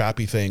lot of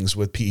crappy things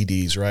with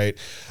PEDs, right?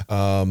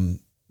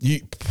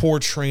 Poor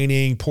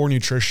training, poor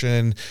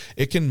nutrition,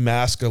 it can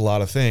mask a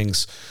lot of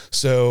things.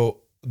 So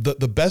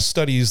the best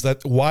studies,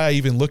 that why I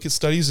even look at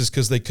studies, is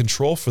because they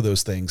control for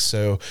those things.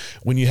 So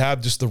when you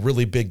have just the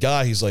really big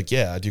guy, he's like,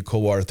 yeah, I do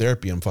cold water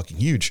therapy, I'm fucking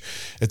huge.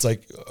 It's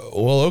like,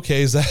 well,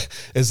 okay, is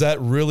that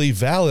really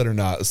valid or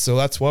not? So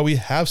that's why we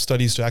have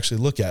studies to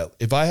actually look at.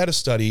 If I had a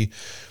study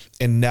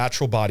in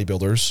natural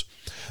bodybuilders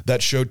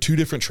that showed two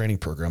different training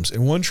programs,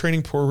 and one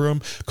training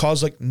program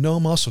caused like no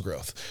muscle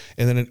growth,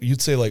 and then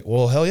you'd say like,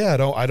 well, hell yeah,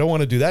 I don't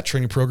want to do that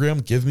training program.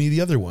 Give me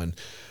the other one.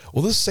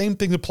 Well, the same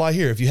thing apply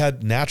here. If you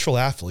had natural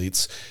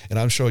athletes and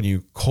I'm showing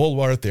you cold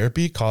water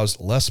therapy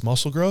caused less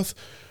muscle growth,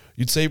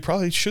 you'd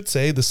should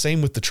say the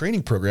same with the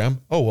training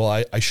program. Oh,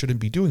 well, I shouldn't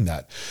be doing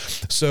that.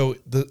 So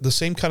the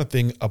same kind of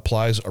thing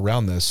applies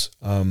around this.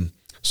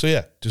 So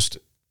yeah, just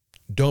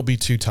don't be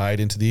too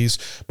tied into these.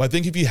 But I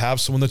think if you have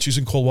someone that's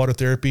using cold water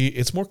therapy,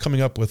 it's more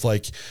coming up with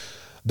like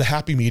the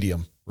happy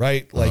medium,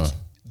 right? Like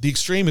the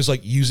extreme is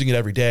like using it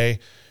every day.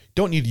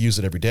 Don't need to use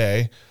it every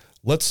day.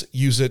 Let's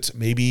use it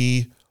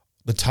maybe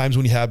the times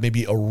when you have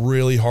maybe a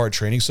really hard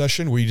training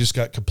session where you just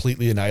got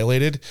completely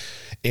annihilated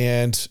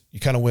and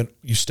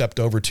you stepped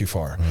over too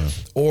far.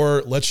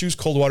 Or let's use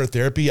cold water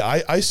therapy.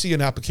 I see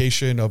an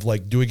application of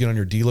like doing it on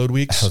your deload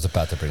weeks. I was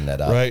about to bring that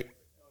up. Right.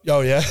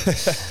 Oh yeah.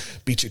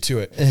 Beat you to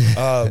it.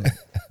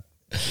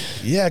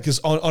 Yeah, because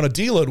on a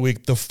deload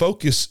week, the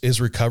focus is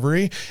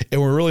recovery,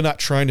 and we're really not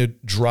trying to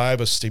drive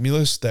a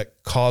stimulus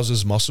that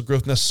causes muscle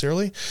growth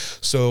necessarily.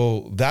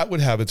 So that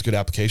would have its good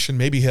application.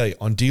 Maybe, hey,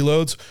 on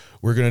deloads,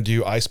 we're going to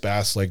do ice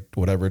baths like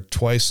whatever,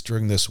 twice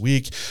during this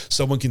week.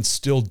 Someone can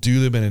still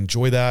do them and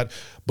enjoy that.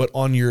 But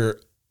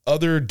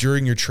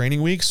during your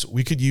training weeks,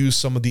 we could use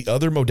some of the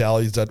other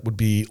modalities that would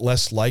be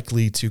less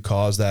likely to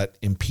cause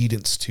that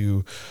impedance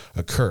to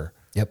occur.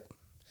 Yep.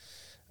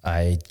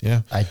 I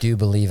do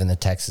believe in the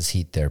Texas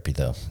heat therapy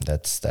though.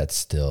 That's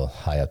still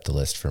high up the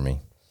list for me.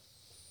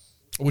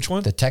 Which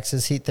one? The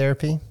Texas heat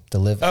therapy.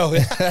 Oh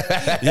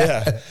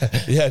yeah.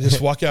 Yeah.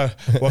 Just walk out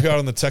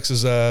on the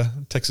Texas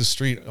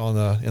street in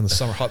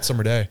the hot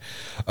summer day.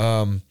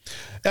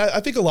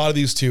 I think a lot of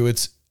these too,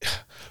 it's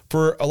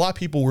for a lot of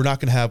people, we're not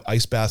going to have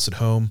ice baths at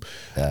home.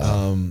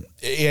 And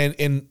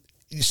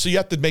so you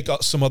have to make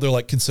some other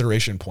like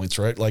consideration points,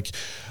 right? Like,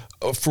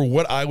 for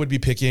what I would be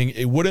picking,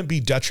 it wouldn't be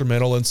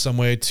detrimental in some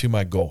way to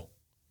my goal.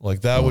 Like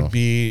that would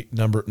be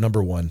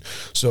number one.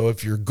 So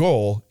if your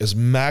goal is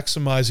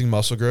maximizing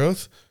muscle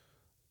growth,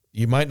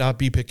 you might not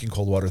be picking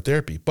cold water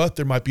therapy, but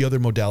there might be other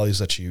modalities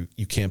that you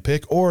can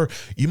pick, or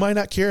you might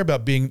not care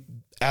about being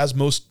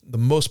the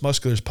most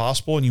muscular as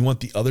possible and you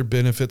want the other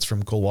benefits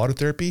from cold water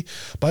therapy.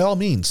 By all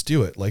means,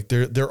 do it. Like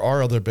there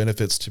are other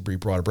benefits to be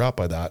brought about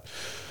by that.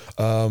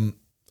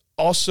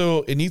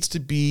 Also, it needs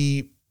to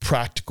be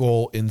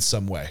practical in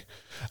some way,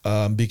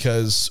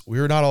 because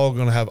we're not all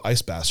going to have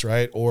ice baths,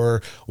 right?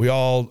 Or we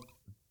all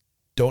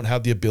don't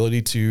have the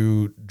ability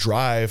to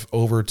drive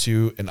over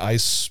to an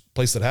ice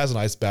place that has an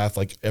ice bath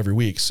like every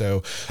week.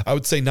 So I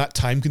would say not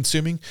time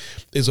consuming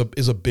is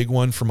a big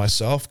one for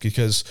myself,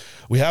 because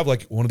we have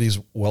like one of these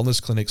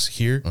wellness clinics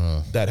here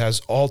that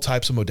has all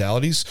types of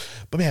modalities.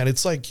 But man,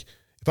 it's like,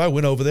 if I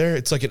went over there,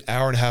 it's like an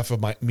hour and a half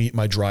of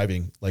my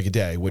driving like a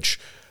day, which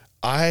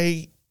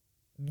the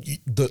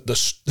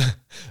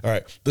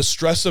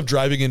stress of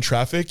driving in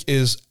traffic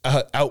is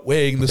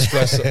outweighing the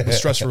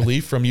stress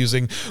relief from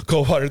using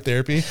cold water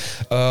therapy.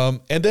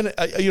 And then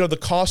the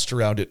cost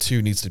around it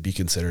too needs to be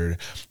considered.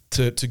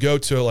 To go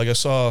to, like, I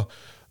saw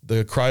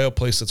the cryo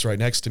place that's right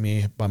next to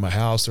me by my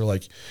house. They're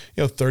like,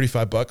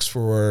 $35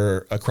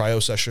 for a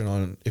cryo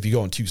session if you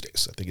go on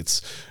Tuesdays. I think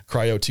it's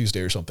Cryo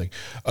Tuesday or something.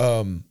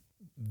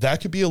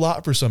 That could be a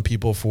lot for some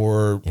people.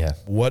 For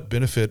what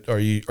benefit are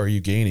you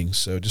gaining?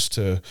 So just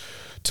to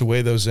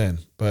weigh those in.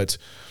 But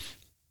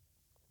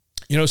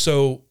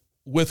so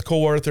with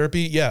cold water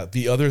therapy,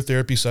 the other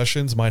therapy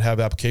sessions might have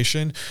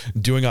application.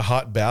 Doing a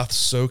hot bath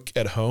soak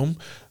at home,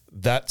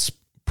 that's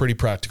pretty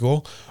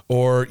practical.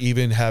 Or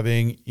even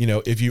having,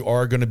 if you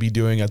are going to be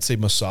doing, I'd say,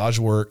 massage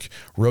work,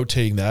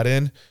 rotating that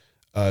in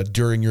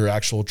during your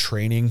actual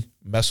training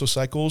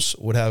mesocycles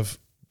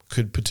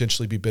could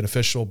potentially be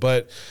beneficial,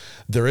 but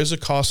there is a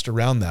cost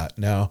around that.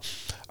 Now,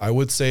 I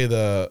would say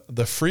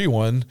the free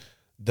one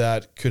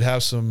that could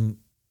have some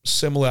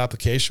similar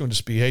application would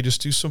just be, hey,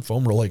 just do some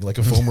foam rolling, like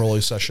a foam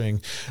rolling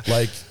session,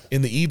 like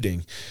in the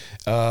evening.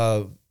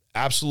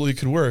 Absolutely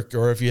could work.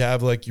 Or if you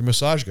have like your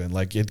massage gun,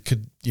 like it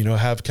could,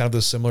 have kind of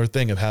the similar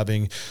thing of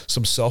having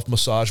some self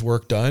massage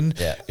work done.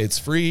 Yeah. It's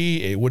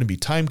free. It wouldn't be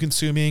time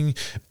consuming.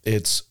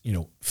 It's,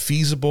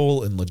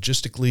 feasible and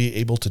logistically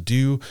able to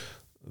do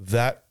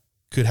that.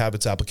 Could have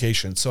its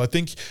application. So I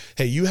think,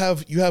 hey, you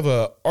have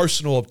a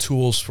arsenal of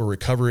tools for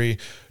recovery.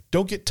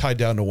 Don't get tied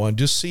down to one.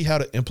 Just see how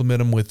to implement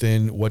them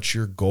within what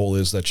your goal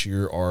is that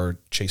you are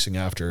chasing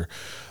after.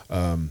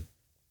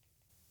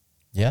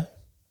 Yeah,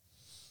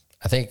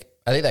 I think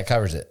that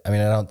covers it. I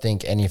mean, I don't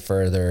think any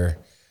further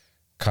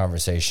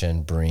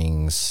conversation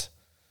brings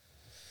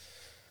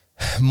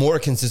more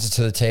consistency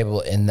to the table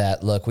in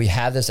that, look, we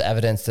have this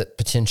evidence that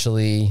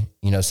potentially,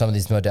 some of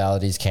these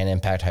modalities can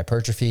impact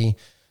hypertrophy.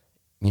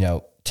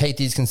 Take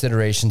these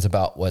considerations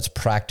about what's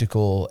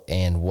practical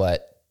and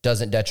what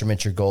doesn't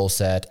detriment your goal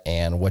set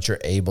and what you're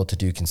able to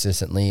do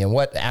consistently and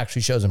what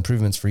actually shows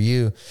improvements for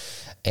you,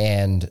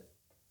 and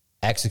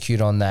execute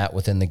on that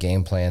within the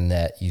game plan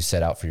that you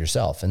set out for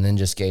yourself, and then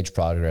just gauge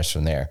progress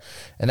from there.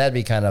 And that'd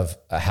be kind of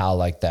how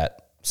like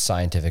that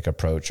scientific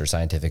approach or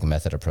scientific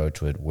method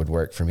approach would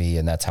work for me.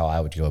 And that's how I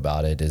would go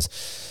about it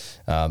is,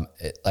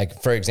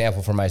 like, for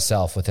example, for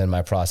myself within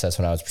my process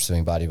when I was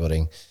pursuing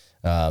bodybuilding,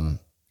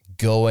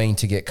 going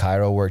to get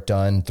chiro work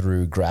done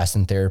through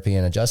Graston therapy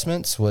and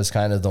adjustments was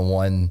kind of the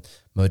one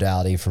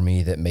modality for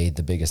me that made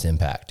the biggest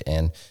impact,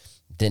 and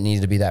didn't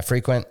need to be that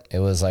frequent. It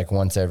was like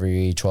once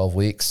every 12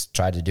 weeks,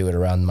 tried to do it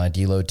around my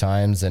deload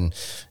times, and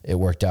it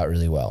worked out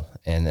really well.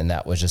 And then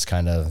that was just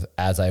kind of,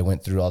 as I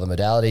went through all the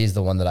modalities,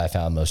 the one that I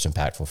found most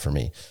impactful for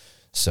me.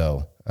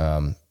 So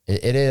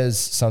it is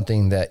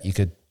something that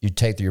you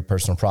take through your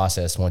personal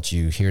process once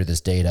you hear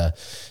this data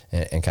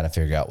and kind of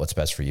figure out what's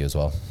best for you as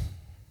well.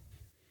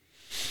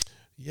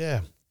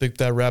 Yeah, I think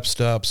that wraps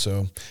it up.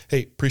 So,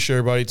 hey, appreciate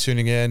everybody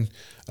tuning in.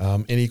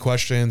 Any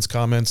questions,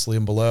 comments, leave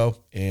them below,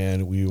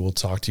 and we will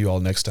talk to you all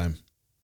next time.